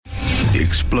the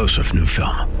explosive new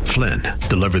film, Flynn,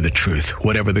 deliver the truth,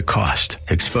 whatever the cost,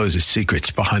 exposes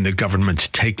secrets behind the government's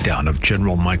takedown of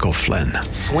General Michael Flynn.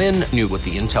 Flynn knew what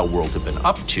the intel world had been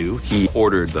up to. He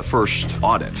ordered the first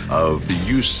audit of the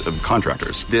use of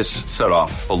contractors. This set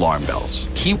off alarm bells.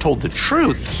 He told the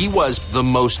truth. He was the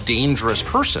most dangerous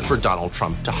person for Donald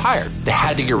Trump to hire. They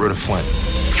had to get rid of Flynn.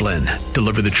 Flynn,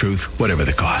 deliver the truth, whatever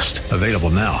the cost. Available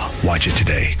now. Watch it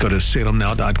today. Go to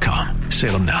salemnow.com.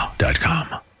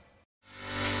 salemnow.com.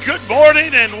 Good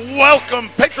morning and welcome.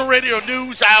 Patriot Radio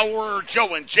News Hour.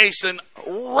 Joe and Jason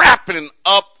wrapping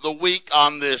up the week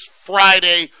on this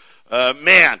Friday.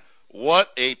 Man, what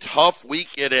a tough week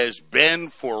it has been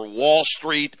for Wall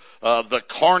Street. The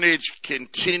carnage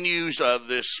continues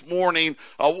this morning.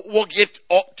 We'll get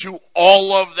to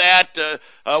all of that.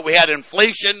 We had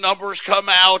inflation numbers come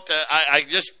out. I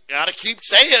just got to keep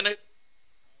saying it.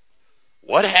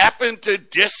 What happened to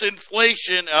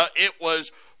disinflation? It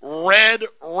was red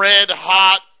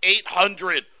hot.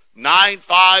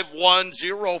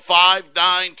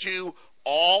 800-951-0592.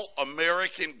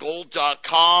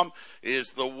 allamericangold.com is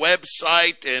the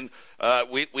website, and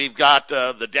we've got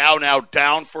the Dow now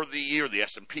down for the year. The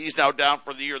S&P is now down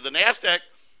for the year. The NASDAQ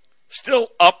still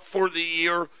up for the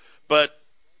year, but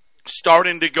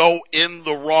starting to go in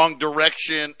the wrong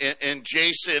direction. And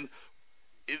Jason,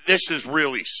 this is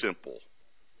really simple.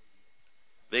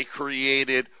 They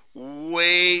created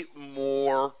way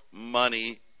more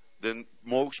money than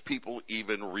most people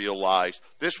even realize.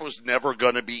 This was never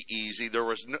going to be easy. There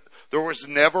was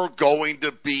never going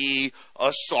to be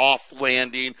a soft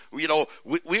landing. You know,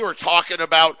 we were talking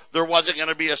about there wasn't going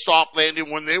to be a soft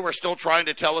landing when they were still trying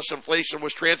to tell us inflation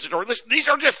was transitory. Listen, these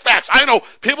are just facts. I know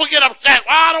people get upset.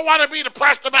 Well, I don't want to be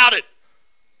depressed about it.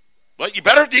 But you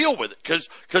better deal with it because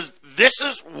this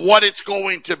is what it's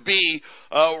going to be.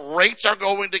 Rates are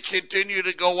going to continue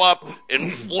to go up.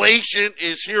 Inflation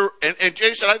is here. And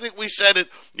Jason, I think we said it,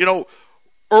 you know,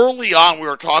 early on we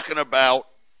were talking about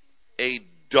a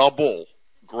double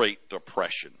Great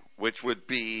Depression, which would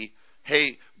be,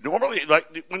 hey, normally,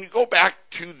 like when you go back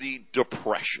to the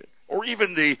Depression or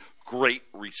even the Great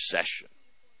Recession,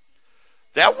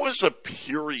 that was a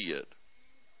period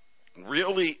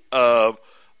really of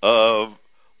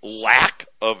lack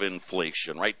of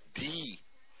inflation, right?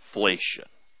 Deflation.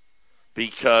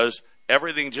 Because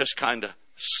everything just kind of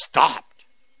stopped.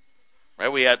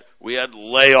 Right? We had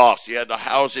layoffs, you had the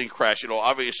housing crash, you know,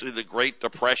 obviously the Great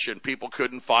Depression, people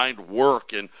couldn't find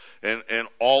work and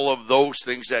all of those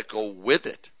things that go with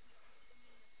it.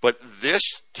 But this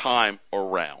time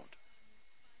around,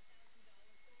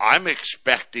 I'm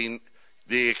expecting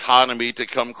the economy to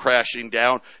come crashing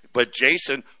down. But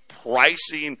Jason,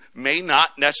 pricing may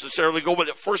not necessarily go with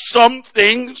it. For some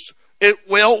things, it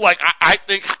will. Like, I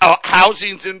think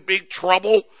housing's in big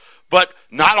trouble, but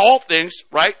not all things,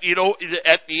 right? You know,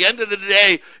 at the end of the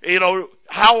day, you know,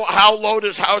 how low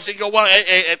does housing go? Well,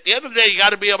 at the end of the day, you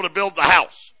got to be able to build the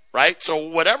house, right? So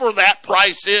whatever that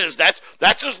price is, that's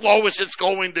as low as it's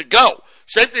going to go.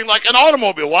 Same thing like an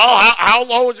automobile. Well, how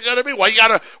low is it going to be? Well,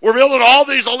 we're building all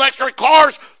these electric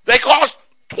cars. They cost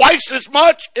twice as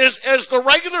much as the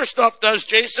regular stuff does,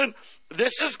 Jason.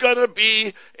 This is going to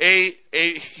be a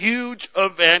huge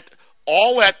event,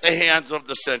 all at the hands of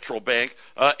the central bank,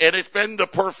 and it's been the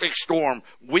perfect storm.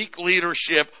 Weak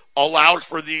leadership allows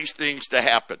for these things to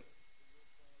happen.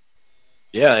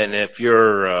 Yeah, and if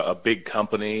you're a big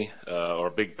company or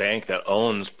a big bank that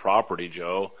owns property,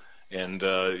 Joe, and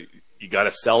you got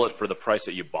to sell it for the price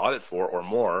that you bought it for or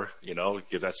more, you know,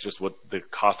 because that's just what the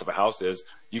cost of a house is.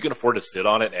 You can afford to sit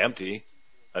on it empty.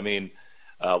 I mean,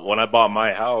 when I bought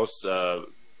my house,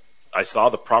 I saw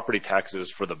the property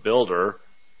taxes for the builder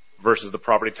versus the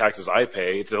property taxes I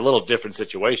pay. It's a little different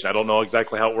situation. I don't know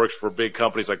exactly how it works for big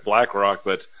companies like BlackRock,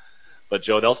 but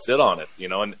Joe, they'll sit on it, you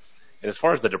know. And as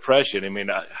far as the depression, I mean,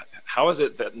 how is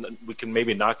it that we can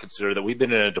maybe not consider that we've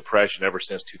been in a depression ever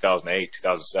since 2008,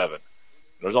 2007?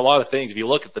 There's a lot of things. If you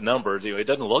look at the numbers, you know, it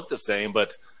doesn't look the same,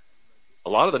 but a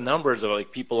lot of the numbers of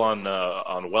like people on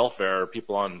welfare,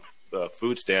 people on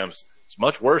food stamps, it's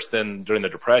much worse than during the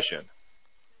Depression.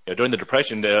 You know, during the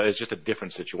Depression, it's just a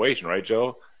different situation, right,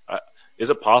 Joe? Is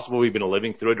it possible we've been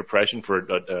living through a depression for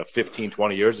 15,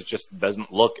 20 years? It just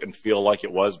doesn't look and feel like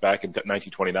it was back in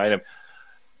 1929. And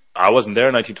I wasn't there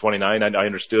in 1929. I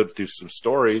understood through some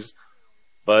stories,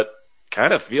 but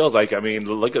kind of feels like, I mean,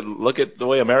 look at the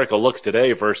way America looks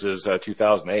today versus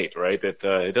 2008, right? It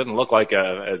doesn't look like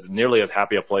as nearly as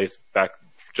happy a place back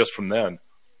just from then.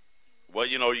 Well,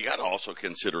 you know, you got to also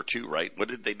consider too, right? What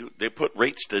did they do? They put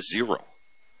rates to zero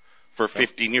for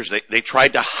 15 years. They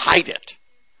tried to hide it,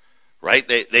 right?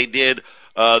 They did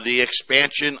the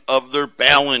expansion of their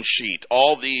balance sheet,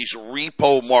 all these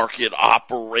repo market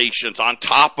operations on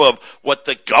top of what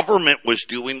the government was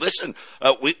doing. Listen,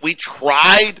 we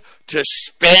tried to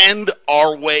spend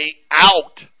our way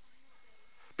out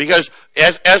because,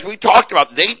 as we talked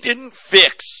about, they didn't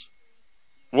fix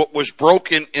what was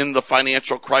broken in the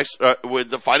financial crisis. With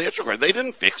the financial crisis, they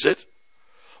didn't fix it.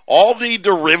 All the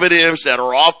derivatives that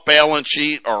are off balance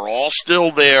sheet are all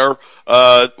still there.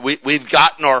 We've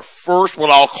gotten our first, what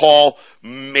I'll call,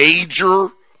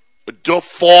 major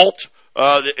default.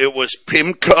 It was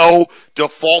PIMCO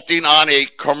defaulting on a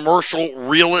commercial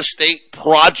real estate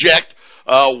project,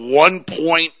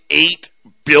 $1.8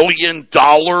 billion,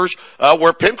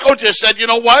 where PIMCO just said, you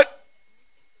know what?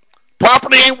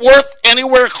 Property ain't worth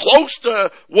anywhere close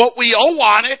to what we owe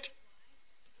on it.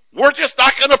 We're just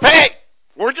not going to pay.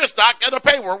 We're just not going to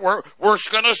pay. We're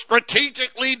going to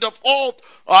strategically default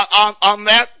on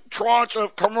that tranche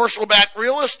of commercial-backed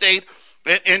real estate.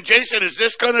 And Jason, is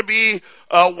this going to be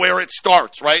where it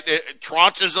starts, right?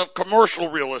 Tranches of commercial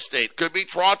real estate. Could be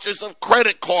tranches of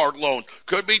credit card loans.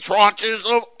 Could be tranches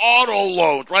of auto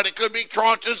loans, right? It could be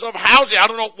tranches of housing. I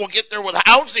don't know if we'll get there with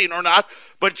housing or not.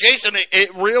 But Jason,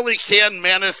 it really can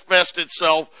manifest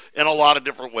itself in a lot of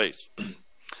different ways.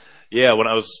 Yeah, when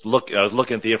I was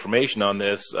looking at the information on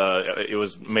this, it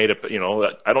was made up,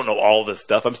 I don't know all this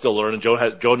stuff. I'm still learning.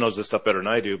 Joe knows this stuff better than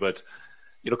I do, but,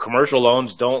 commercial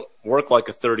loans don't work like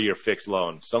a 30-year fixed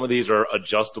loan. Some of these are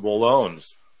adjustable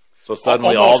loans. So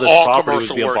suddenly all this property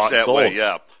was being bought and sold. Way,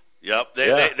 yeah. Yep.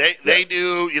 They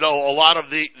do, a lot of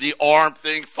the ARM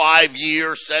thing,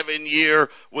 5-year, 7-year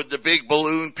with the big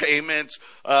balloon payments.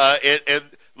 And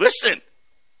listen,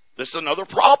 this is another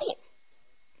problem.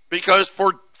 Because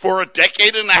for a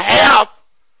decade and a half,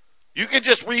 you can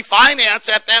just refinance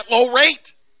at that low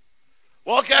rate.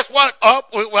 Well, guess what?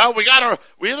 We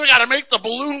either gotta make the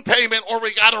balloon payment or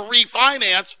we gotta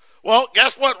refinance. Well,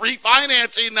 guess what?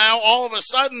 Refinancing now, all of a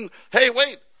sudden, hey,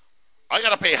 wait, I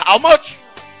gotta pay how much?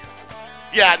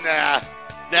 Yeah,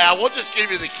 nah, we'll just give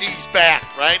you the keys back,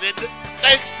 right? And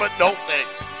thanks, but no thanks.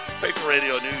 Patriot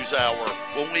Radio News Hour.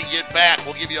 When we get back,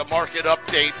 we'll give you a market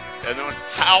update and then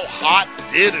how hot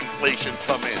did inflation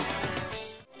come in?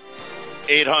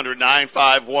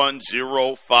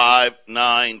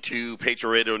 800-951-0592.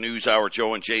 Patriot Radio News Hour.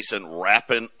 Joe and Jason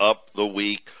wrapping up the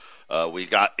week. We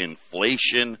got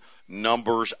inflation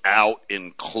numbers out,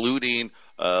 including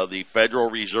the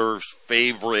Federal Reserve's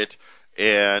favorite.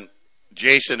 And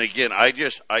Jason, again, I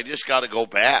just got to go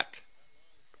back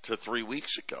to 3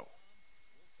 weeks ago,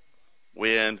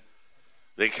 when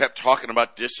they kept talking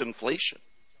about disinflation.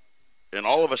 And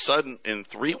all of a sudden, in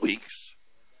 3 weeks,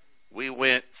 we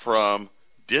went from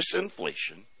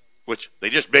disinflation, which they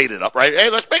just made it up, right? Hey,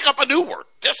 let's make up a new word.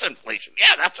 Disinflation.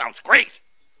 Yeah, that sounds great.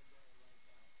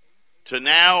 To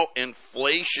now,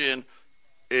 inflation,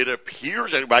 it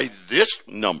appears that by this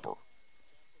number,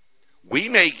 we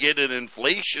may get an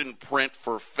inflation print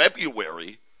for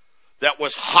February that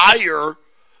was higher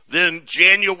than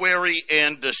January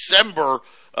and December.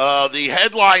 The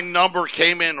headline number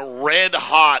came in red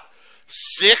hot,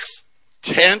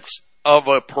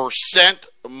 0.6%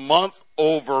 month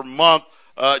over month.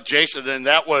 Jason, and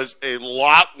that was a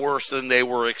lot worse than they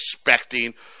were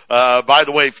expecting. By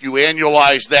the way, if you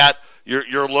annualize that,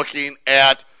 you're looking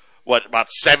at about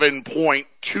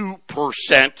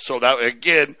 7.2%. So that,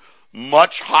 again,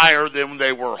 much higher than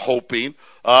they were hoping.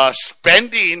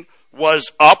 Spending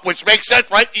was up, which makes sense,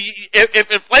 right?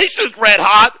 If inflation's red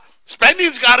hot,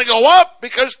 spending's got to go up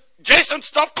because, Jason,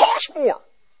 stuff costs more.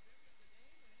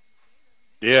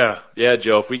 Yeah,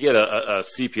 Joe. If we get a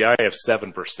CPI of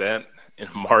 7% in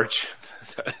March,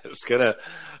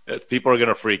 people are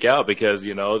gonna freak out because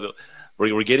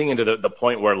we're getting into the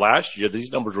point where last year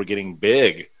these numbers were getting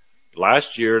big.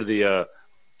 Last year the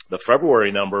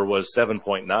February number was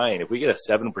 7.9. If we get a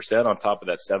 7% on top of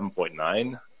that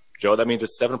 7.9, Joe, that means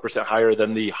it's 7% higher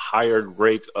than the higher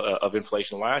rate of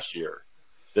inflation last year.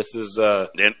 This is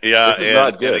not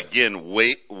good. And again,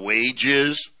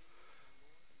 wages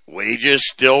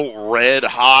still red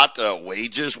hot.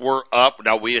 Wages were up.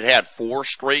 Now we had 4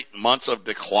 straight months of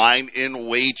decline in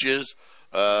wages.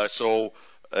 So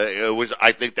it was,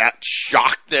 I think that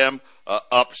shocked them,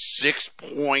 up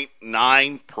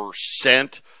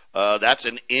 6.9%. That's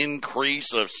an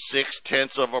increase of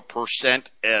 0.6%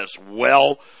 as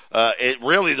well.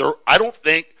 I don't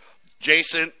think,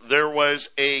 Jason, there was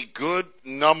a good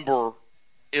number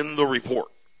in the report.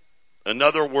 In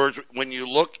other words, when you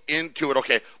look into it,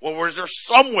 okay, well, was there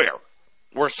somewhere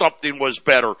where something was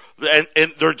better,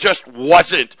 and there just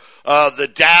wasn't. The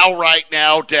Dow right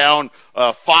now down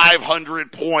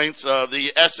 500 points.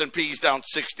 The S&P's down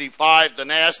 65. The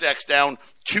Nasdaq's down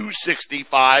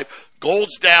 265.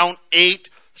 Gold's down 8.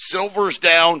 Silver's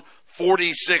down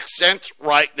 46 cents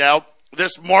right now.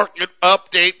 This market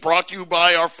update brought to you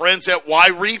by our friends at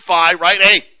YRefi, right?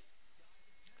 Hey,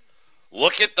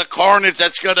 look at the carnage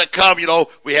that's going to come. You know,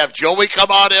 we have Joey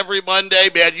come on every Monday.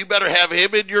 Man, you better have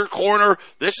him in your corner.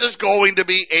 This is going to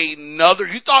be another.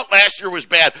 You thought last year was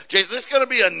bad. Jason, this is going to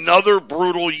be another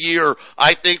brutal year,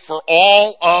 I think, for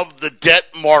all of the debt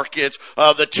markets.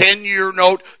 The 10-year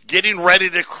note getting ready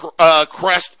to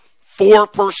crest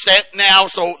 4% now.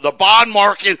 So the bond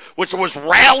market, which was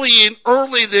rallying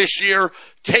early this year,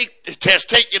 has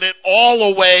taken it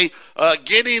all away,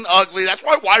 getting ugly. That's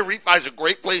why YRefi is a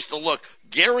great place to look.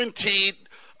 Guaranteed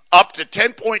up to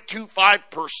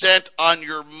 10.25% on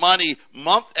your money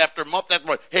month after month after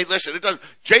month. Hey, listen,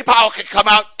 Jay Powell can come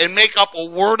out and make up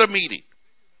a word a meeting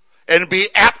and be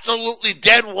absolutely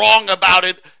dead wrong about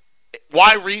it.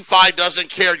 YRefi doesn't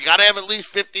care. You got to have at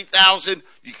least $50,000.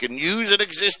 You can use an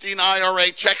existing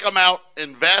IRA. Check them out.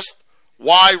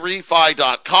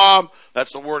 InvestYRefi.com.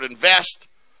 That's the word invest.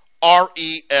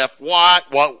 REFY.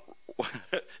 Well,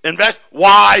 invest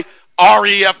Y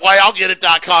REFY. I'll get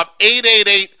it.com.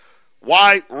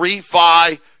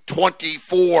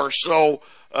 888-YRefi24. So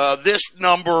this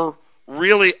number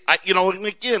really, and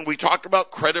again, we talked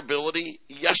about credibility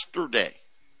yesterday.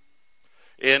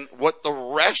 And what the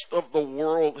rest of the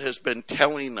world has been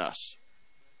telling us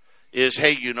is,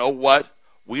 hey, you know what?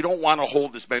 We don't want to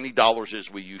hold as many dollars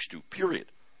as we used to, period.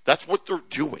 That's what they're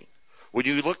doing. When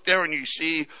you look there and you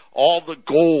see all the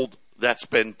gold that's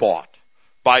been bought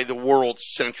by the world's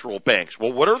central banks.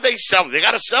 Well, what are they selling? They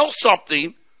got to sell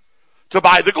something to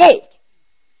buy the gold.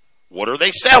 What are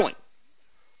they selling?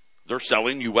 They're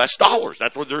selling U.S. dollars.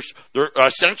 That's what they're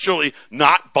essentially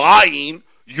not buying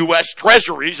U.S.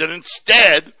 treasuries and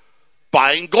instead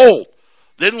buying gold.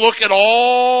 Then look at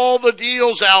all the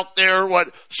deals out there,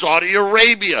 Saudi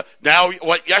Arabia, now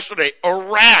yesterday,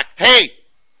 Iraq. Hey,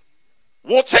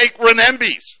 we'll take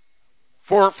renminbis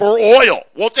for oil.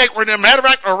 We'll take renminbis. Matter of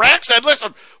fact, Iraq said,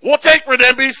 listen, we'll take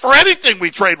renminbis for anything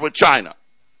we trade with China.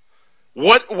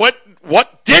 What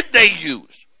did they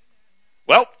use?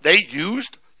 Well, they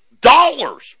used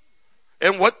dollars.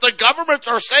 And what the governments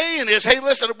are saying is, hey,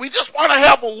 listen, we just want to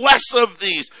have less of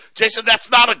these. Jason,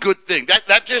 that's not a good thing.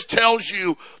 That just tells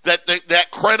you that that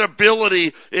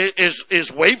credibility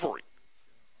is wavering.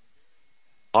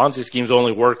 Ponzi schemes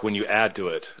only work when you add to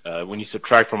it. When you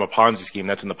subtract from a Ponzi scheme,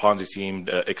 that's when the Ponzi scheme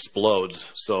explodes.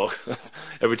 So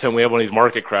every time we have one of these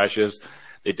market crashes,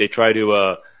 they try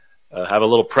to have a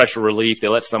little pressure relief. They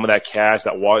let some of that cash,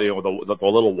 that water, the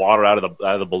little water out of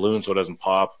the balloon so it doesn't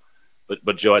pop.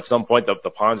 But Joe, at some point, the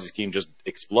Ponzi scheme just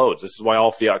explodes. This is why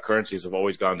all fiat currencies have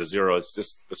always gone to zero. It's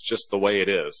just the way it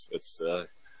is. It's,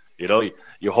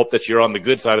 you hope that you're on the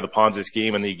good side of the Ponzi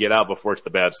scheme and then you get out before it's the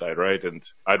bad side, right? And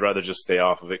I'd rather just stay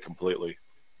off of it completely.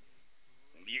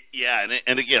 Yeah.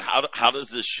 And again, how does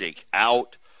this shake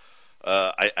out?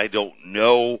 I don't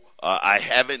know. I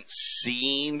haven't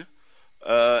seen,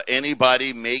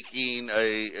 anybody making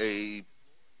a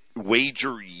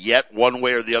wager yet one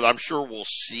way or the other. I'm sure we'll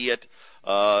see it.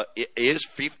 Is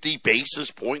 50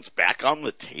 basis points back on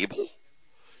the table?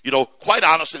 Quite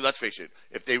honestly, let's face it,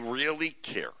 if they really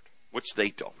cared, which they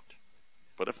don't,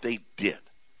 but if they did,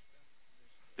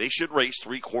 they should raise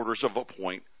 0.75 of a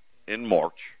point in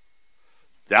March.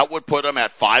 That would put them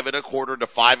at 5.25 to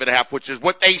 5.5, which is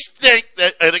what they think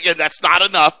that, and again, that's not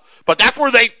enough, but that's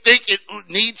where they think it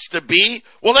needs to be.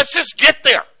 Well, let's just get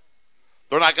there.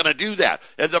 They're not going to do that.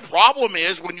 And the problem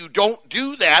is when you don't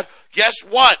do that, guess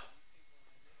what?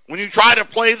 When you try to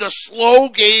play the slow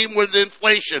game with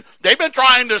inflation, they've been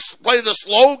trying to play the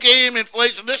slow game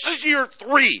inflation. This is year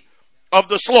 3 of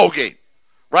the slow game,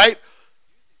 right?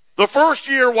 The first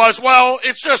year was,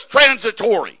 it's just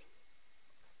transitory.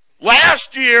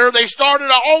 Last year, they started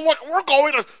out, look, we're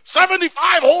going to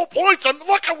 75 whole points, and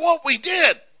look at what we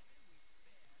did.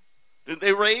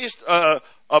 They raised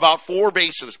about 4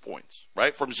 basis points,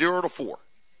 right, from 0 to 4.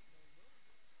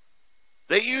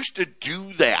 They used to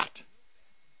do that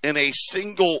in a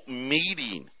single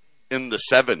meeting in the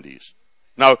 70s.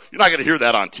 Now, you're not going to hear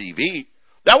that on TV.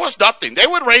 That was nothing. They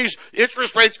would raise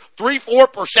interest rates 3-4%,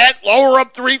 lower them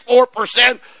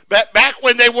 3-4%. Back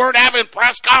when they weren't having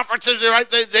press conferences, right?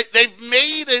 They've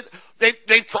made it.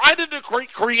 They've tried to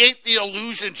create the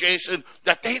illusion, Jason,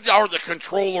 that they are the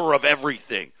controller of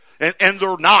everything. And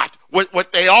they're not.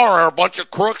 What they are a bunch of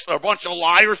crooks, they're a bunch of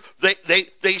liars.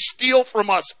 They steal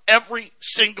from us every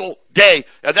single day.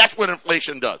 And that's what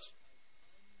inflation does.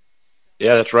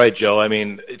 Yeah, that's right, Joe. I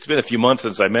mean, it's been a few months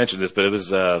since I mentioned this, but it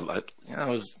was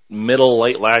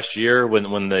late last year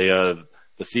when the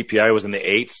CPI was in the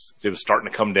 8s. So it was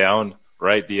starting to come down,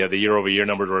 right? The year-over-year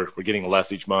numbers were getting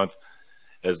less each month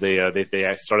as they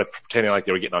started pretending like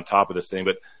they were getting on top of this thing.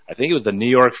 But I think it was the New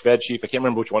York Fed chief. I can't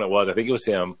remember which one it was. I think it was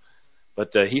him.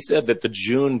 But he said that the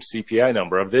June CPI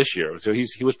number of this year, so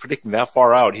he was predicting that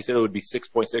far out. He said it would be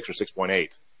 6.6 or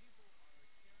 6.8.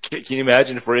 Can you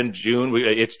imagine if we're in June?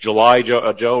 It's July, Joe,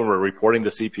 and we're reporting the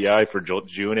CPI for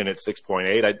June, and it's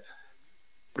 6.8.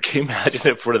 Can you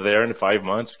imagine if we're there in 5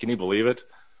 months? Can you believe it?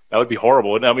 That would be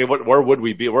horrible. I mean, where would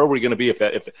we be? Where are we going to be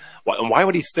why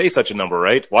would he say such a number,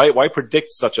 right? Why predict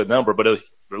such a number? But it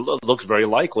looks very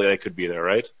likely that it could be there,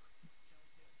 right?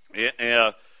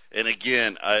 Yeah, and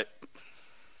again, I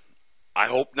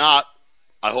hope not.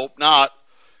 I hope not.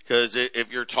 Because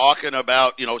if you're talking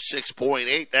about,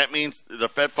 6.8, that means the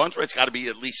Fed funds rate's got to be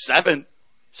at least 7.5,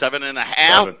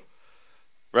 7.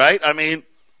 Right? I mean,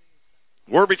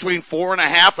 we're between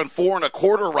 4.5 and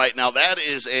 4.25 right now. That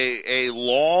is a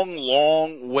long,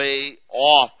 long way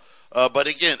off. But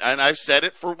again, and I've said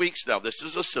it for weeks now, this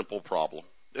is a simple problem.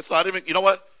 It's not even, you know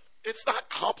what? It's not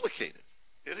complicated.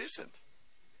 It isn't.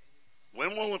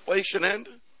 When will inflation end?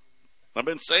 I've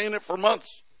been saying it for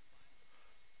months.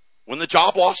 When the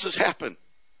job losses happen,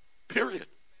 period.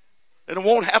 And it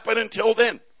won't happen until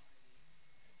then.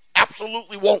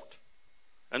 Absolutely won't.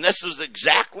 And this is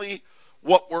exactly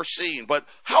what we're seeing. But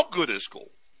how good is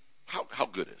gold? How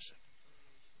good is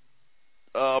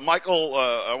it? Michael,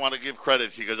 I want to give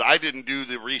credit to you because I didn't do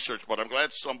the research, but I'm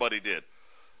glad somebody did.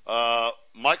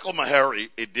 Michael Maharrey,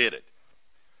 did it.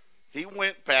 He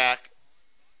went back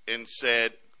and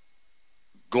said,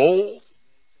 gold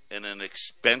in an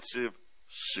expensive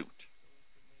suit.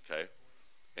 Okay?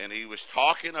 And he was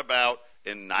talking about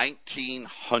in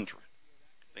 1900.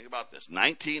 Think about this.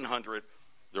 1900,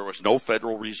 there was no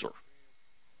Federal Reserve.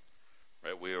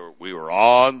 Right? We were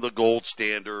on the gold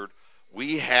standard.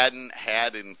 We hadn't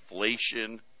had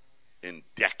inflation in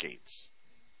decades.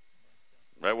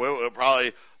 Right?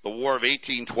 Probably the War of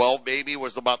 1812 maybe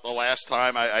was about the last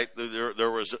time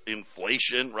there was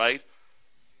inflation, right?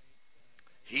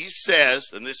 He says,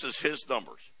 and this is his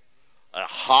numbers, a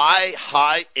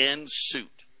high-end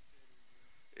suit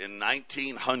in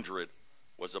 1900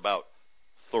 was about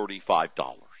 $35.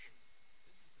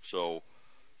 So,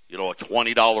 a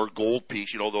 $20 gold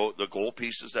piece, the gold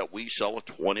pieces that we sell, a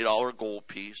 $20 gold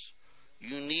piece,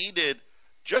 you needed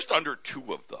just under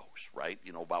 2 of those, right?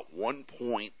 About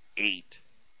 1.8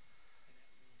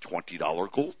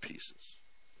 $20 gold pieces.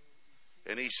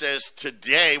 And he says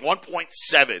today,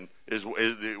 1.7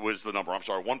 was the number. I'm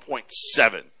sorry,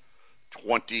 1.7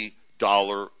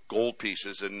 $20 gold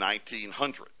pieces in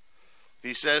 1900.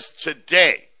 He says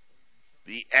today,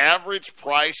 the average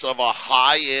price of a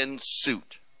high-end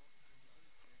suit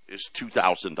is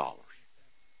 $2,000.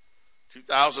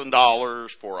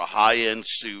 $2,000 for a high-end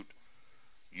suit.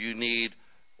 You need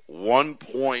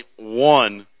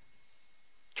 1.1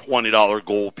 $20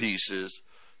 gold pieces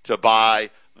to buy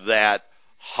that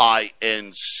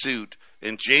high-end suit.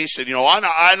 And Jason,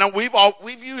 I know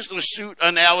we've used the suit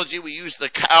analogy, we used the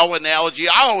cow analogy.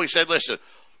 I always said, listen,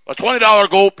 a $20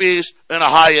 gold piece and a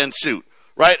high-end suit,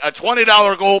 right? A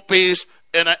 $20 gold piece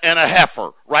and a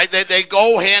heifer, right? They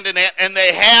go hand in hand, and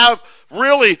they have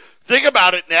really, think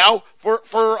about it now,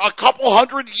 for a couple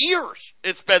hundred years,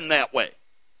 it's been that way.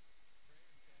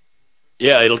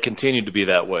 Yeah, it'll continue to be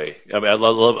that way. I mean, I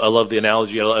love the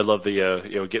analogy. I love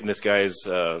the getting this guy's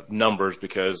numbers,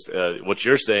 because what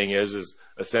you're saying is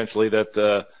essentially that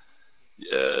the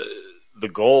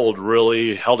gold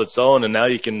really held its own, and now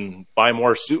you can buy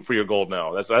more suit for your gold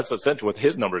now. That's essentially what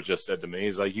his numbers just said to me.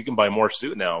 He's like, you can buy more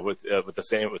suit now with the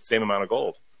same amount of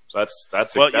gold. So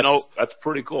that's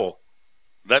pretty cool.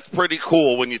 That's pretty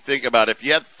cool when you think about it. If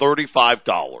you had $35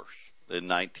 in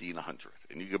 1900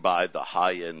 and you could buy the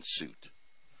high-end suit,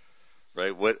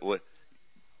 right? What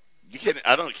you can,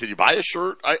 can you buy a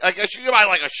shirt? I guess you can buy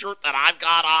like a shirt that I've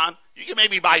got on. You can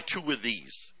maybe buy 2 of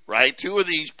these, right? 2 of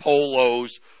these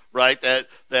polos, right? That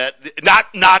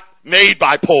not made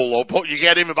by Polo. You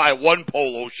can't even buy 1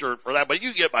 polo shirt for that, but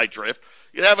you get my drift.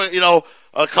 You have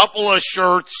a couple of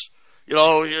shirts,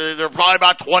 they're probably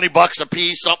about $20 a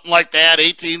piece, something like that,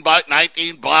 $18,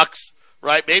 $19,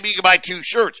 right? Maybe you can buy 2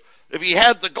 shirts. If you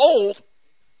had the gold,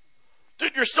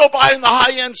 dude, you're still buying the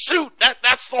high-end suit.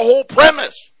 That's the whole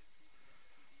premise,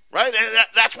 right? And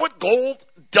that's what gold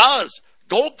does.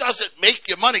 Gold doesn't make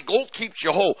you money. Gold keeps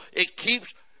you whole. It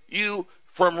keeps you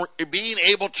from being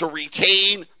able to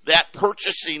retain that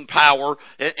purchasing power.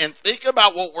 And think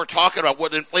about what we're talking about,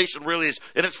 what inflation really is.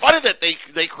 And it's funny that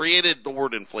they created the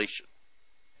word inflation.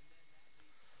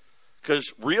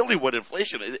 Because really what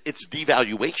inflation is, it's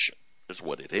devaluation is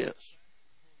what it is.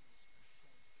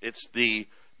 It's the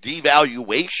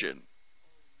devaluation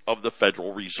of the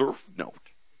Federal Reserve note.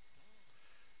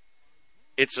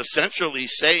 It's essentially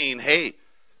saying, hey,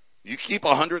 you keep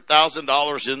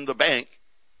 $100,000 in the bank.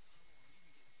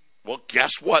 Well,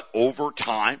 guess what? Over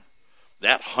time,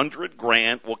 that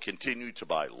 $100,000 will continue to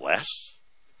buy less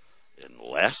and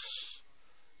less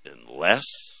and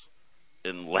less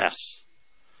and less.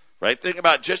 Right? Think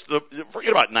about forget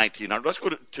about 1900. Let's go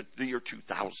to the year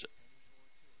 2000.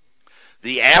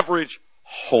 The average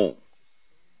home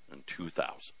in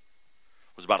 2000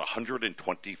 was about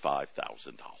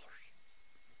 $125,000.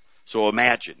 So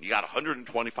imagine you got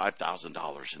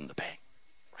 $125,000 in the bank,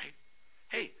 right?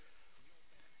 Hey,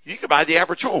 you can buy the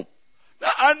average home.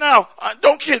 Now,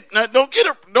 don't get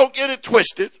it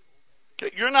twisted.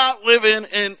 Okay? You're not living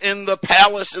in the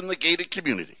palace in the gated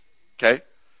community, okay?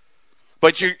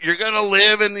 But you're going to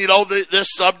live in this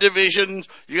subdivision.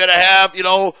 You're going to have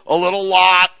a little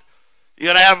lot.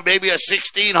 You're going to have maybe a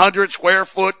 1,600 square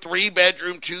foot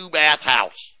 3-bedroom 2-bath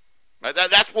house. Right?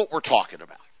 That's what we're talking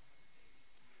about.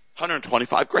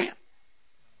 $125,000.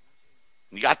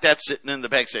 You got that sitting in the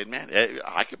bank saying, man,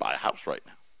 I could buy a house right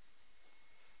now.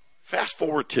 Fast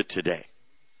forward to today.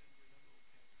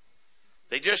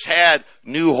 They just had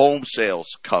new home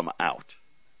sales come out.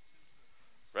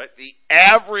 Right? The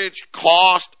average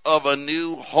cost of a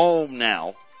new home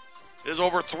now is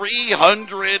over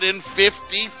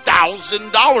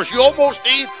 $350,000. You almost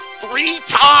need 3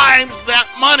 times that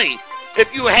money.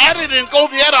 If you had it in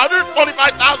gold, you had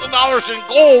 $125,000 in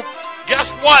gold. Guess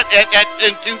what?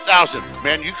 In 2000,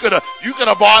 man, you could have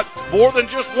bought more than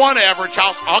just one average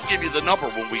house. I'll give you the number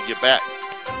when we get back.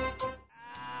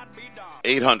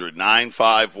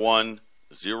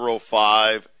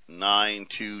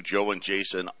 800-951-0592. Joe and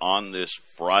Jason on this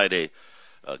Friday.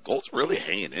 Gold's really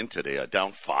hanging in today.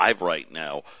 Down 5 right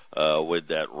now with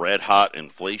that red hot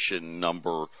inflation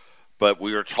number. But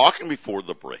we were talking before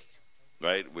the break,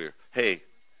 right?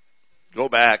 Go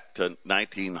back to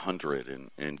 1900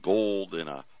 and gold in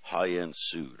a high-end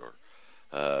suit, or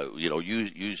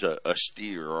use a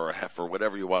steer or a heifer,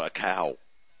 whatever you want, a cow,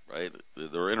 right?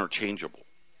 They're interchangeable.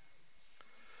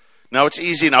 Now it's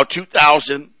easy. Now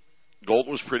 2000, gold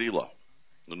was pretty low,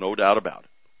 no doubt about it,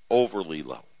 overly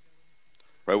low.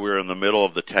 Right, we were in the middle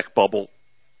of the tech bubble.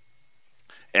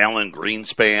 Alan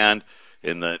Greenspan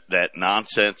and that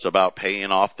nonsense about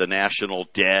paying off the national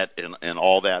debt and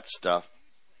all that stuff.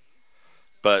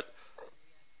 But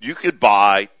you could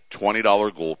buy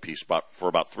 $20 gold piece for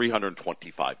about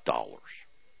 $325.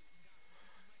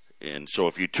 And so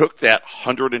if you took that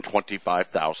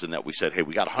 $125,000 that we said, hey,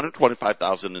 we got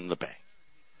 $125,000 in the bank.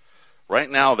 Right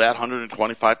now, that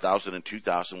 $125,000 in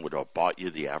 2000 would have bought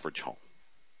you the average home.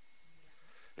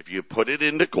 If you put it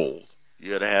into gold,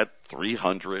 you'd have had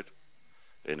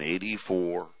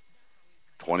 384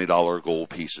 $20 gold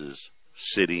pieces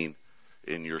sitting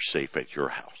in your safe at your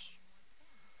house.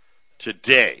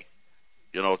 Today,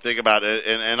 think about it,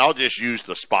 and I'll just use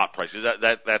the spot prices.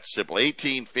 That's simple.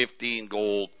 1815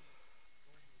 gold,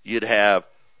 you'd have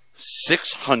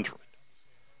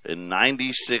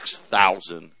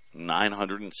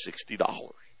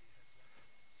 $696,960.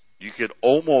 You could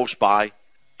almost buy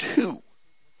two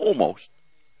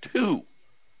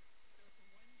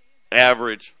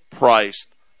average priced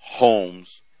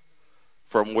homes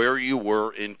from where you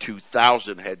were in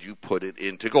 2000 had you put it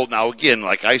into gold. Now again,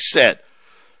 like I said,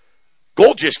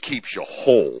 gold just keeps you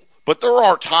whole. But there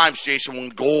are times, Jason, when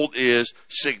gold is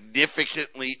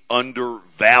significantly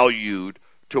undervalued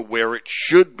to where it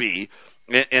should be.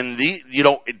 And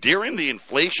during the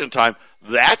inflation time,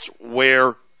 that's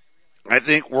where I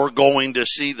think we're going to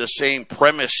see the same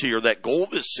premise here, that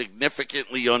gold is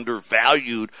significantly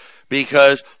undervalued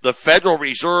because the Federal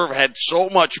Reserve had so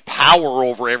much power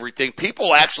over everything.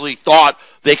 People actually thought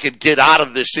they could get out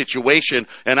of this situation,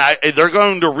 and they're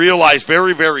going to realize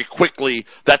very, very quickly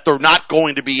that they're not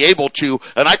going to be able to.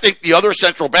 And I think the other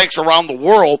central banks around the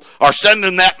world are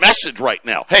sending that message right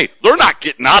now. Hey, they're not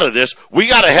getting out of this. We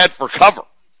got to head for cover.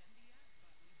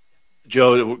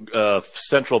 Joe,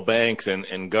 central banks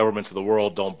and governments of the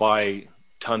world don't buy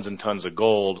tons and tons of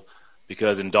gold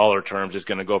because in dollar terms it's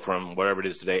going to go from whatever it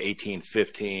is today,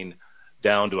 $1,815,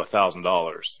 down to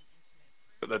 $1,000.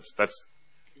 That's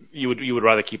you would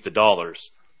rather keep the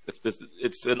dollars.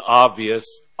 It's an obvious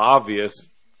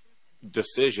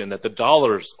decision that the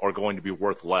dollars are going to be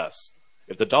worth less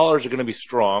If the dollars are going to be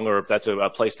strong, or if that's a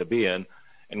place to be in,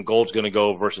 and gold's going to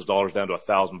go versus dollars down to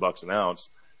 $1,000 an ounce,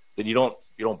 then you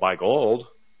don't buy gold.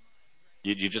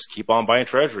 You just keep on buying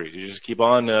treasuries. You just keep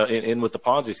on in with the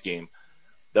Ponzi scheme.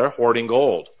 They're hoarding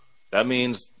gold. That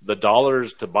means the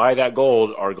dollars to buy that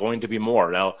gold are going to be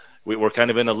more. Now, we're kind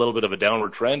of in a little bit of a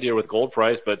downward trend here with gold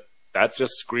price, but that's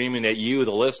just screaming at you,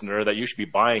 the listener, that you should be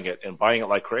buying it and buying it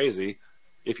like crazy.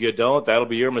 If you don't, that'll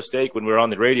be your mistake when we're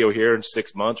on the radio here in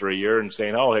 6 months or a year and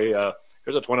saying, oh, hey,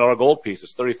 here's a $20 gold piece.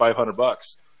 It's $3,500.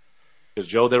 Because,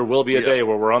 Joe, there will be a day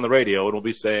where we're on the radio and we'll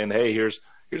be saying, hey, here's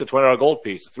a $20 gold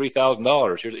piece,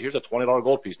 $3,000. Here's a $20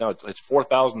 gold piece. Now it's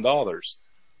 $4,000.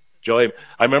 Joe,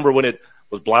 I remember when it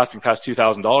was blasting past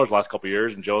 $2,000 last couple of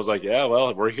years, and Joe was like, yeah,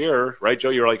 well, we're here. Right, Joe?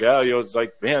 You're like, yeah, it's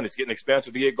like, man, it's getting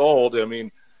expensive to get gold. I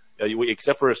mean,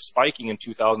 except for spiking in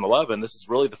 2011, this is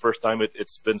really the first time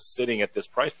it's been sitting at this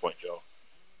price point, Joe.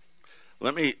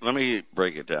 Let me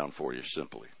break it down for you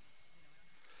simply.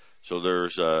 So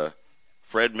there's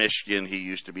Fred Mishkin. He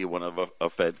used to be one of a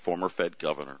former Fed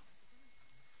governor.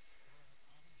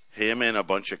 Him and a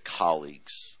bunch of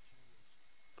colleagues,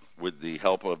 with the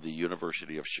help of the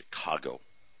University of Chicago,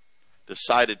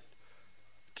 decided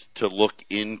to look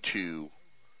into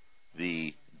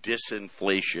the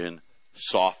disinflation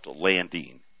soft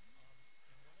landing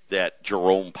that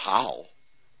Jerome Powell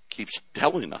keeps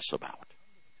telling us about.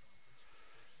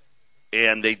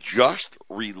 And they just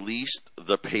released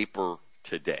the paper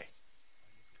today.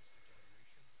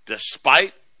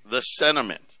 Despite the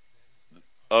sentiment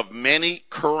of many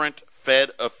current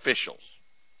Fed officials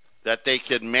that they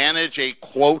can manage a,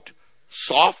 quote,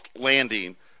 soft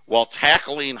landing while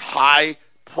tackling high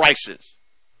prices,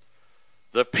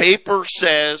 the paper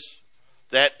says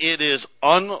that it is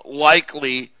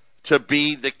unlikely to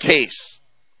be the case.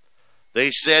 They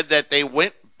said that they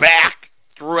went back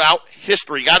throughout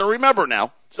history. You got to remember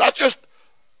now, it's not just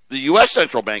the U.S.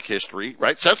 central bank history,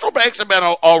 right? Central banks have been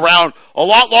around a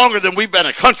lot longer than we've been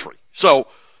a country. So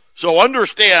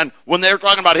understand, when they're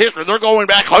talking about history, they're going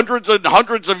back hundreds and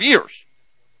hundreds of years.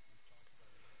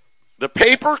 The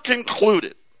paper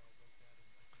concluded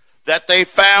that they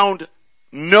found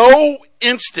no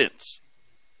instance.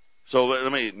 So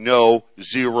no,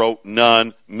 zero,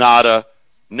 none, nada,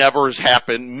 never has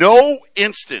happened. No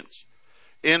instance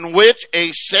in which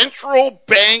a central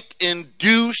bank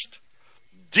induced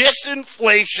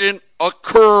disinflation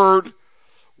occurred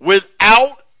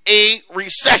without a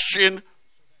recession,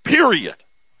 period.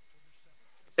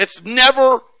 It's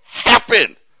never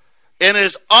happened, and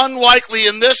is unlikely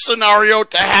in this scenario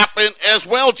to happen as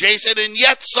well, Jason. And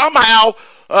yet somehow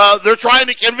they're trying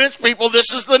to convince people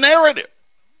this is the narrative.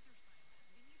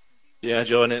 Yeah,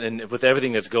 Joe, and with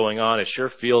everything that's going on, it sure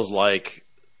feels like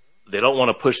they don't want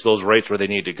to push those rates where they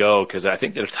need to go, because I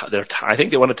think I think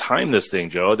they want to time this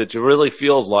thing, Joe. That it really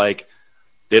feels like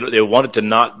they want it to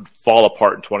not fall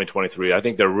apart in 2023. I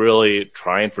think they're really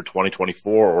trying for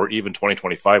 2024 or even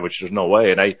 2025, which there's no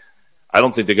way. And I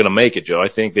don't think they're going to make it, Joe. I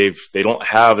think they don't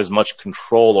have as much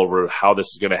control over how this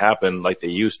is going to happen like they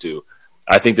used to.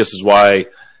 I think this is why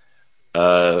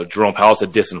Jerome Powell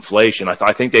said disinflation.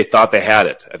 I think they thought they had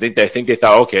it. I think they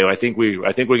thought, okay, I think we're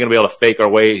going to be able to fake our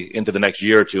way into the next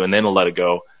year or two, and then we'll let it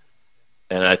go.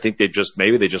 And I think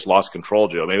maybe they just lost control,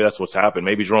 Joe. Maybe that's what's happened.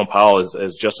 Maybe Jerome Powell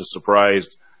is just as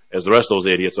surprised as the rest of those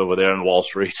idiots over there on Wall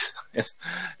Street,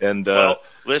 and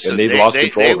listen, and they've lost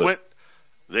control of it.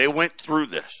 They went through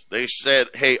this. They said,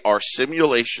 hey, our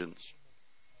simulations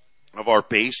of our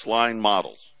baseline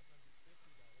models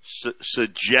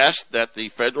suggest that the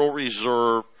Federal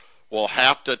Reserve will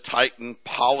have to tighten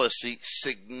policy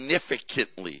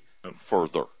significantly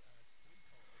further.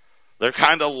 They're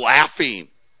kind of laughing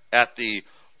at the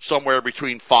somewhere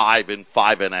between 5 and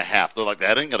 5.5. They're like,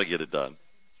 that ain't going to get it done.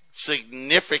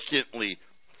 Significantly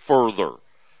further.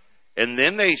 And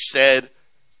then they said,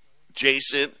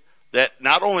 Jason, that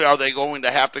not only are they going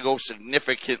to have to go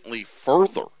significantly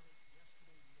further,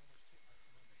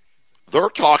 they're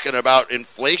talking about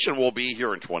inflation will be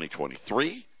here in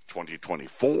 2023,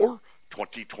 2024,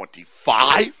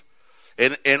 2025,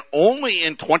 and only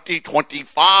in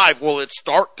 2025 will it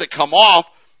start to come off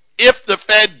if the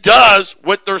Fed does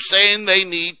what they're saying they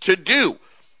need to do.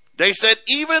 They said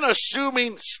even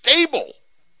assuming stable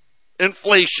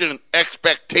inflation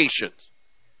expectations,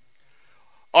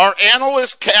 our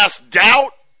analysts cast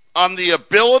doubt on the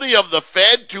ability of the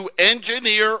Fed to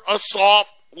engineer a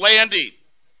soft landing.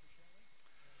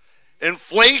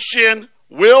 Inflation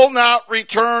will not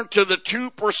return to the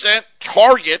 2%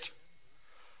 target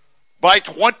by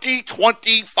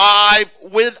 2025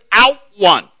 without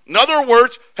one. In other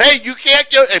words, hey, you can't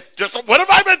get, just, what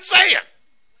have I been saying?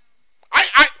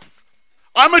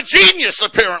 I'm a genius,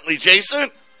 apparently, Jason.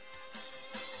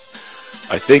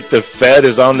 I think the Fed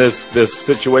is on this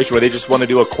situation where they just want to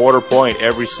do a quarter point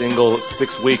every single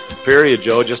 6-week period,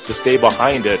 Joe, just to stay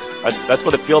behind it. That's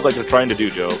what it feels like they're trying to do,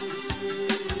 Joe.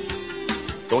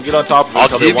 Don't get on top of it.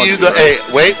 I'll give you the. Hey,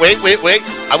 wait.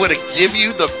 I'm going to give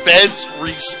you the Fed's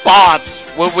response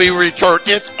when we return.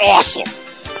 It's awesome.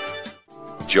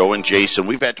 Joe and Jason,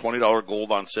 we've had $20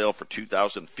 gold on sale for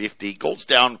 2050. Gold's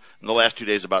down in the last 2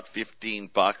 days about $15.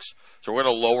 So we're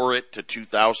going to lower it to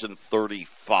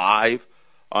 2035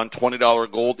 on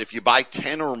 $20 gold. If you buy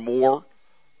 10 or more,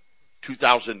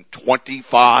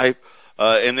 2025.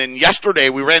 And then yesterday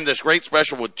we ran this great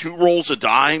special with 2 rolls of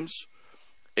dimes,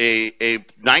 a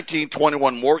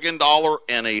 1921 Morgan dollar,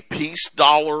 and a peace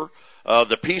dollar.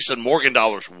 The piece in Morgan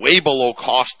dollar's way below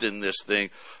cost in this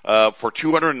thing, for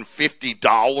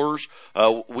 $250.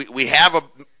 We have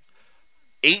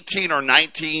 18 or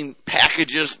 19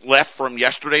 packages left from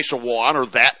yesterday, so we'll honor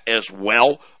that as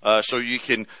well. So you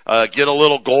can, get a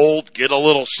little gold, get a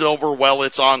little silver while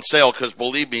it's on sale, because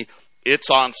believe me, it's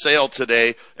on sale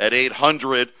today at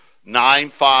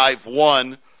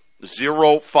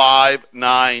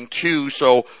 800-951-0592.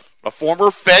 So a former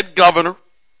Fed governor,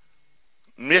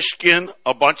 Michigan,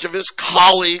 a bunch of his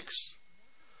colleagues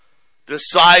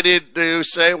decided to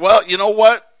say, well, you know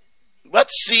what?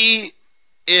 Let's see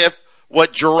if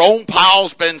what Jerome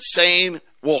Powell's been saying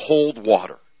will hold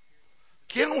water.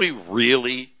 Can we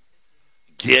really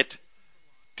get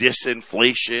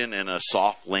disinflation and a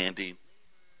soft landing?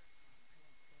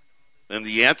 And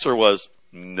the answer was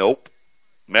nope.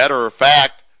 Matter of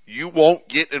fact, you won't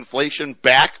get inflation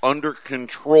back under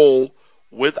control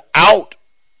without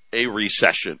a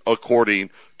recession, according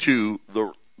to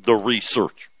the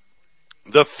research.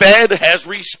 The Fed has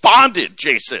responded,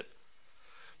 Jason.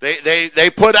 They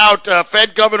put out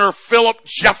Fed Governor Philip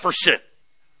Jefferson.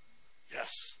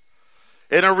 Yes.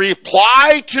 In a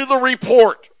reply to the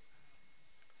report,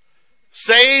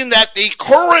 saying that the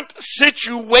current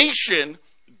situation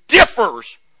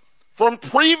differs from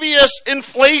previous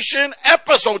inflation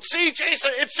episodes. See,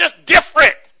 Jason, it's just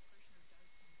different.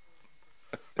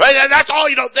 Right? And that's all,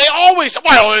 they always,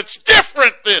 well, it's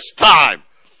different this time.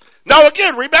 Now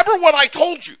again, remember what I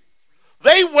told you.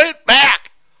 They went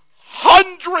back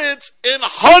hundreds and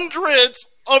hundreds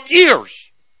of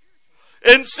years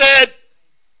and said,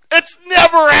 it's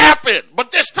never happened.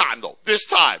 But this time,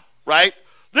 right?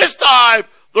 This time,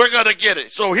 they're going to get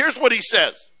it. So here's what he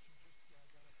says.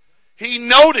 He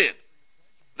noted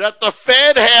that the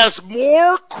Fed has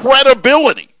more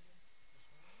credibility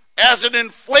as an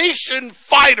inflation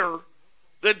fighter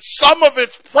than some of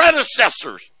its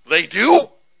predecessors. They do?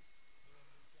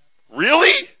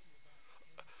 Really?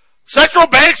 Central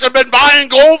banks have been buying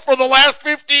gold for the last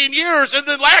 15 years, and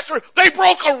then last year they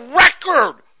broke a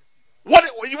record. What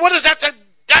is that?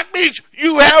 That means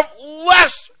you have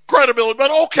less credibility.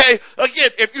 But okay,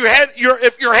 again, if your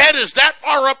head is that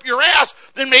far up your ass,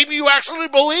 then maybe you actually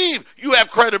believe you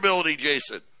have credibility,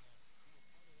 Jason.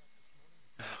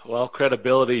 Well,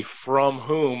 credibility from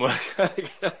whom?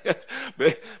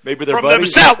 Maybe they're from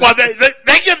buddies. Themselves. Well,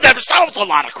 they give themselves a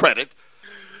lot of credit.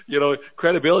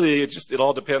 Credibility, it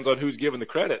all depends on who's giving the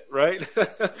credit, right? They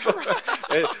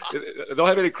don't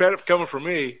have any credit coming from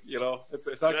me,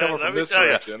 It's not coming from this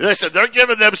direction. Listen, they're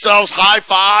giving themselves high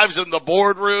fives in the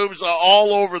boardrooms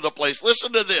all over the place.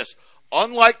 Listen to this.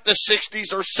 Unlike the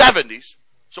 60s or 70s,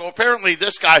 so apparently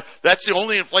this guy, that's the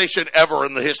only inflation ever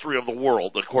in the history of the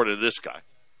world, according to this guy.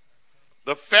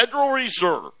 The Federal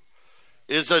Reserve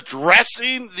is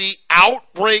addressing the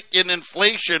outbreak in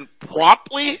inflation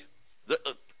promptly.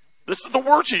 This is the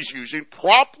words he's using,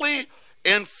 promptly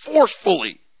and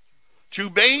forcefully, to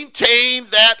maintain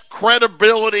that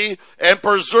credibility and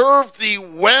preserve the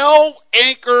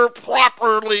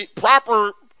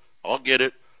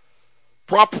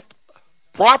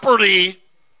property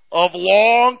of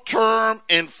long-term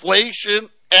inflation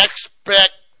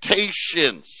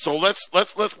expectations. So let's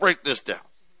break this down.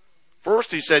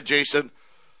 First, he said, Jason,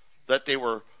 that they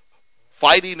were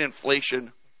fighting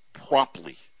inflation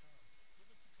promptly.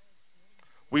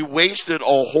 We wasted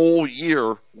a whole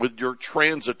year with your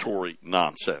transitory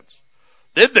nonsense.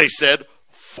 Then they said,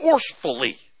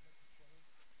 forcefully.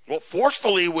 Well,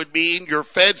 forcefully would mean your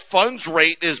Fed's funds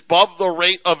rate is above the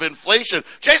rate of inflation.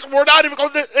 Jason, we're not even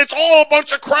going to, it's all a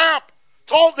bunch of crap.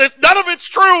 None of it's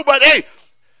true, but hey,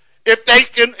 if they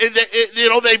can,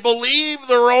 they believe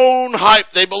their own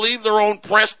hype, they believe their own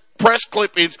press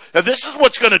clippings, and this is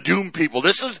what's going to doom people.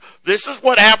 This is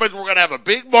what happens. We're going to have a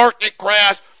big market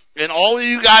crash, and all of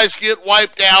you guys get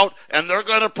wiped out, and they're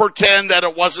going to pretend that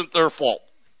it wasn't their fault.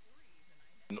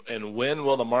 And when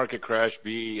will the market crash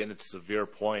be in its severe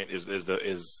point is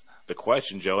the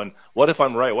question, Joe. And what if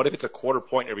I'm right? What if it's a quarter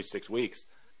point every 6 weeks?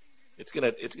 It's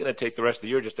gonna take the rest of the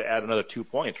year just to add another 2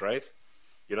 points, right?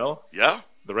 You know? Yeah.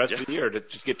 The rest of the year to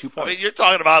just get 2 points. I mean, you're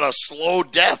talking about a slow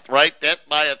death, right? Death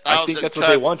by 1,000 I think that's cuts. what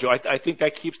they want, Joe. I think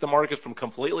that keeps the market from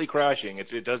completely crashing.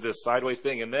 It does this sideways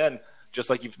thing, and then,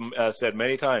 just like you've said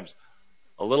many times,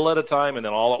 a little at a time and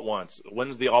then all at once.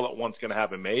 When's the all at once going to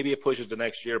happen? Maybe it pushes to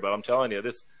next year, but I'm telling you,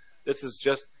 this is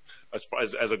just, as far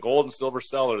as a gold and silver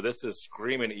seller, this is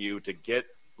screaming at you to get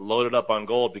loaded up on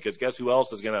gold, because guess who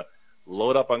else is going to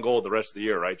load up on gold the rest of the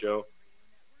year, right, Joe?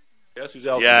 Guess who's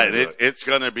else? Yeah, it's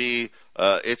going to be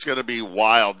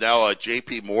wild. Now,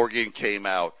 J.P. Morgan came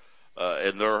out,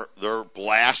 and they're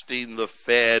blasting the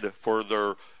Fed for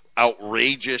their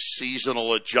outrageous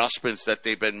seasonal adjustments that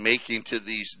they've been making to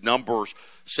these numbers,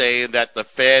 saying that the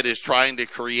Fed is trying to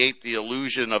create the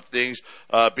illusion of things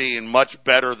being much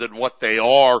better than what they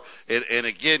are. And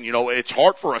again, you know, it's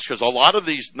hard for us because a lot of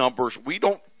these numbers, we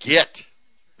don't get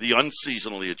the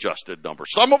unseasonally adjusted numbers.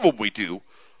 Some of them we do,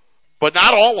 but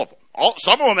not all of them.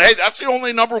 Some of them, hey, that's the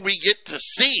only number we get to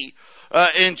see.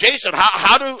 And Jason,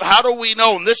 how do we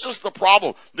know? And this is the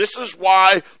problem. This is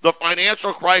why the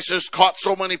financial crisis caught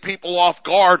so many people off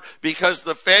guard, because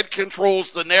the Fed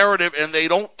controls the narrative and they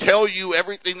don't tell you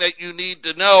everything that you need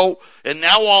to know. And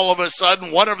now all of a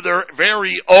sudden, one of their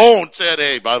very own said,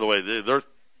 hey, by the way, they're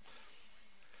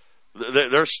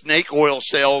snake oil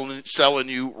selling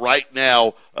you right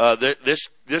now. This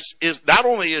is, not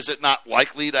only is it not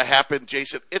likely to happen,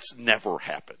 Jason, it's never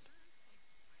happened.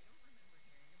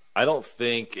 I don't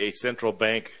think a central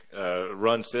bank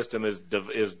run system is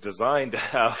designed to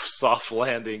have soft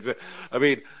landings. I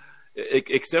mean,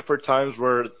 except for times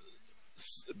where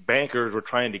bankers were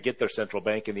trying to get their central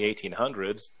bank in the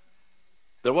 1800s,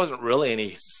 there wasn't really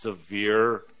any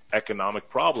severe economic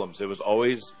problems. It was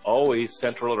always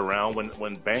centered around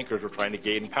when bankers were trying to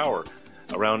gain power.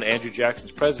 Around Andrew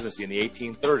Jackson's presidency in the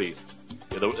 1830s,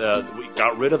 we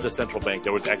got rid of the central bank.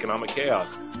 There was economic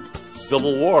chaos.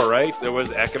 Civil War, right? There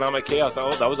was economic chaos.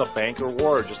 Oh, that was a banker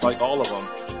war, just like all of them.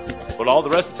 But all the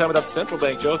rest of the time without the central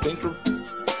bank, Joe, things were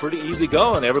pretty easy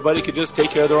going. Everybody could just take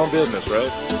care of their own business,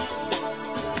 right?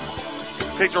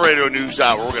 Patriot Radio News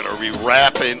Hour. We're going to be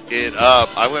wrapping it up.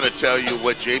 I'm going to tell you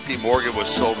what J.P. Morgan was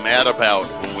so mad about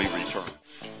when we return.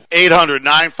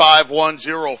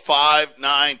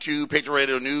 800-951-0592. Patriot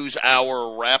Radio News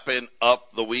Hour, wrapping up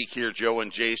the week here. Joe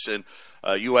and Jason.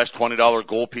 U.S. $20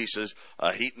 gold pieces,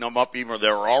 heating them up even.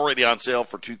 They're already on sale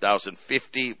for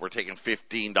 $2,050. We're taking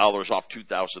 $15 off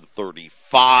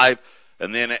 $2,035.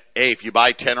 And then, hey, if you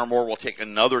buy 10 or more, we'll take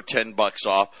another $10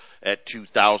 off at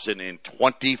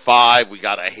 $2,025. We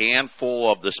got a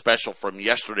handful of the special from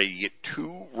yesterday. You get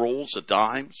 2 rolls of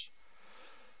dimes,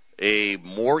 a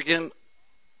Morgan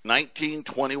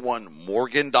 1921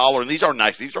 Morgan dollar. And these are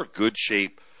nice. These are good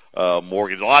shape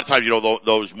Morgans. A lot of times, you know,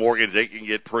 those Morgans, they can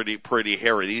get pretty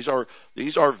hairy. These are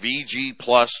VG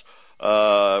plus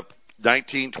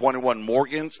 1921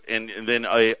 Morgans, and then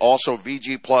also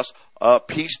VG plus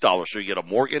peace dollar. So you get a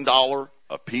Morgan dollar,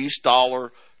 a peace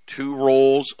dollar, 2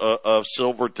 rolls of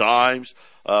silver dimes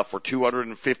for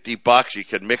 $250. You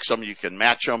can mix them, you can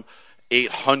match them.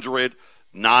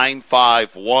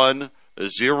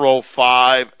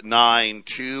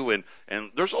 800-951-0592,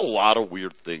 and there's a lot of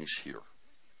weird things here.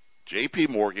 J.P.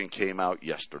 Morgan came out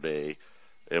yesterday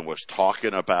and was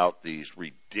talking about these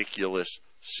ridiculous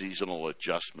seasonal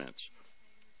adjustments.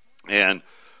 And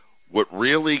what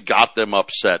really got them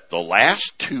upset, the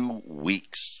last 2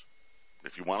 weeks,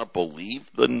 if you want to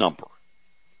believe the number,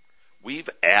 we've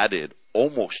added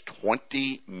almost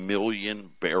 20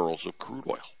 million barrels of crude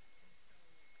oil.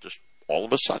 Just all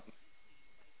of a sudden.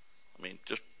 I mean,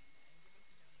 just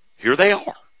here they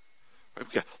are.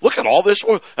 Look at all this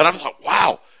oil. And I'm like,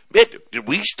 wow. Man, did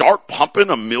we start pumping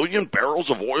 1 million barrels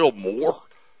of oil more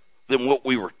than what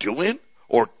we were doing?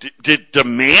 Or did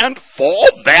demand fall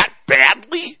that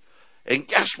badly? And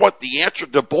guess what? The answer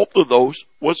to both of those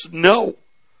was no.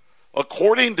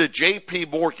 According to J.P.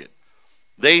 Morgan,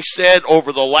 they said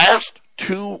over the last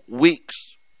 2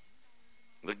 weeks,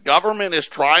 the government is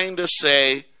trying to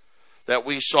say that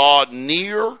we saw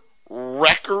near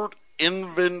record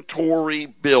inventory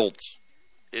builds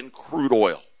in crude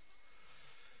oil.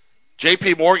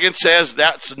 J.P. Morgan says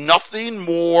that's nothing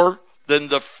more than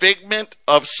the figment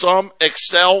of some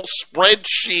Excel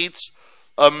spreadsheet's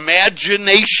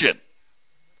imagination.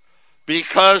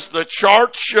 Because the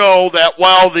charts show that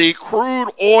while the crude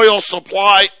oil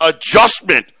supply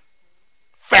adjustment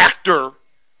factor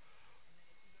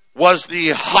was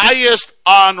the highest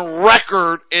on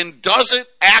record and doesn't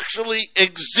actually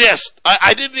exist.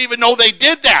 I didn't even know they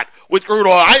did that with crude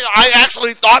oil. I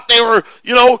actually thought they were,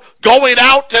 going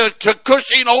out to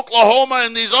Cushing, Oklahoma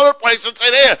and these other places and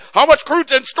saying, hey, how much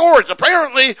crude's in storage?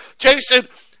 Apparently, Jason,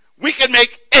 we can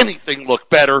make anything look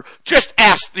better. Just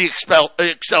ask the Excel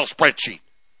spreadsheet.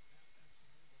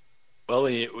 Well,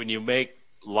 when you make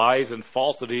lies and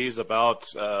falsities about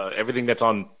everything that's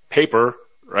on paper,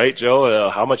 right, Joe?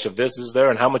 How much of this is there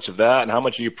and how much of that and how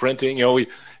much are you printing?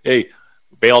 We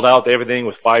bailed out everything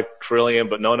with $5 trillion,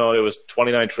 but no, it was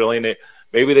 $29 trillion.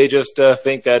 Maybe they just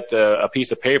think that a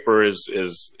piece of paper is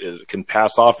can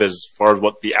pass off as far as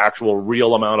what the actual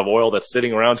real amount of oil that's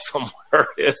sitting around somewhere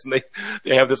is. And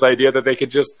they have this idea that they could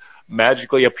just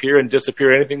magically appear and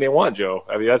disappear anything they want, Joe.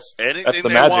 I mean, that's the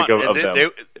magic of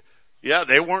them.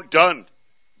 They weren't done.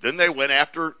 Then they went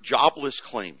after jobless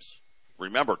claims.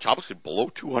 Remember, jobless claims below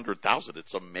 200,000.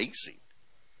 It's amazing.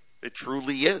 It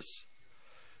truly is.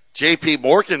 J.P.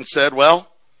 Morgan said, well,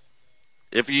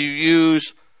 if you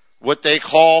use what they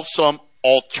call some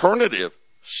alternative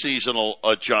seasonal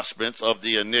adjustments of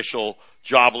the initial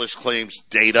jobless claims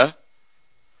data,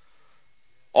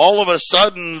 all of a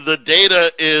sudden the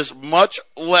data is much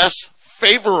less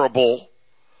favorable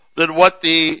than what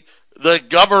the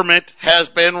government has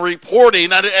been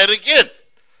reporting. And again,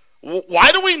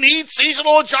 why do we need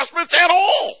seasonal adjustments at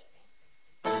all?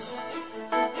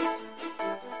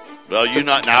 Well,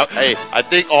 hey, I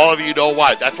think all of you know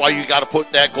why. That's why you got to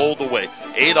put that gold away.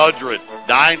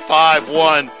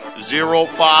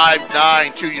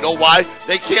 800-951-0592. You know why?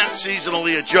 They can't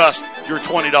seasonally adjust your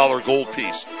 $20 gold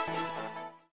piece.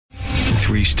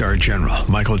 3-star General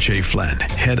Michael J. Flynn,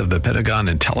 head of the Pentagon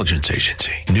Intelligence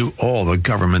Agency, knew all the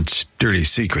government's dirty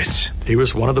secrets. He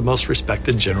was one of the most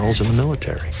respected generals in the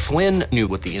military. Flynn knew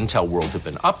what the intel world had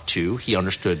been up to. He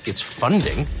understood its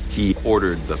funding. He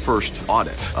ordered the first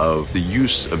audit of the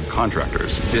use of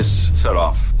contractors. This set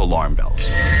off alarm bells.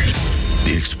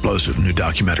 The explosive new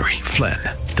documentary, Flynn,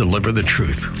 Deliver the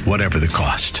Truth, Whatever the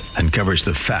Cost, uncovers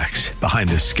the facts behind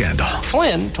this scandal.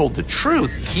 Flynn told the truth.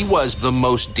 He was the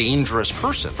most dangerous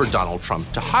person for Donald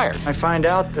Trump to hire. I find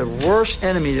out the worst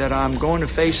enemy that I'm going to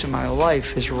face in my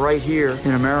life is right here in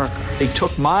America. They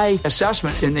took my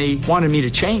assessment and they wanted me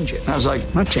to change it. And I was like,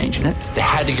 I'm not changing it. They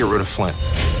had to get rid of Flynn.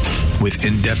 With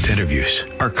in-depth interviews,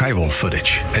 archival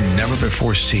footage, and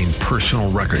never-before-seen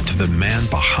personal records of the man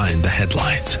behind the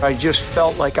headlines. I just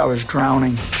felt like I was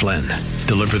drowning. Flynn,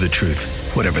 Deliver the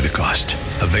Truth, Whatever the Cost.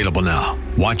 Available now.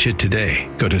 Watch it today.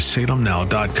 Go to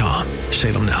salemnow.com.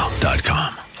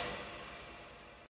 salemnow.com.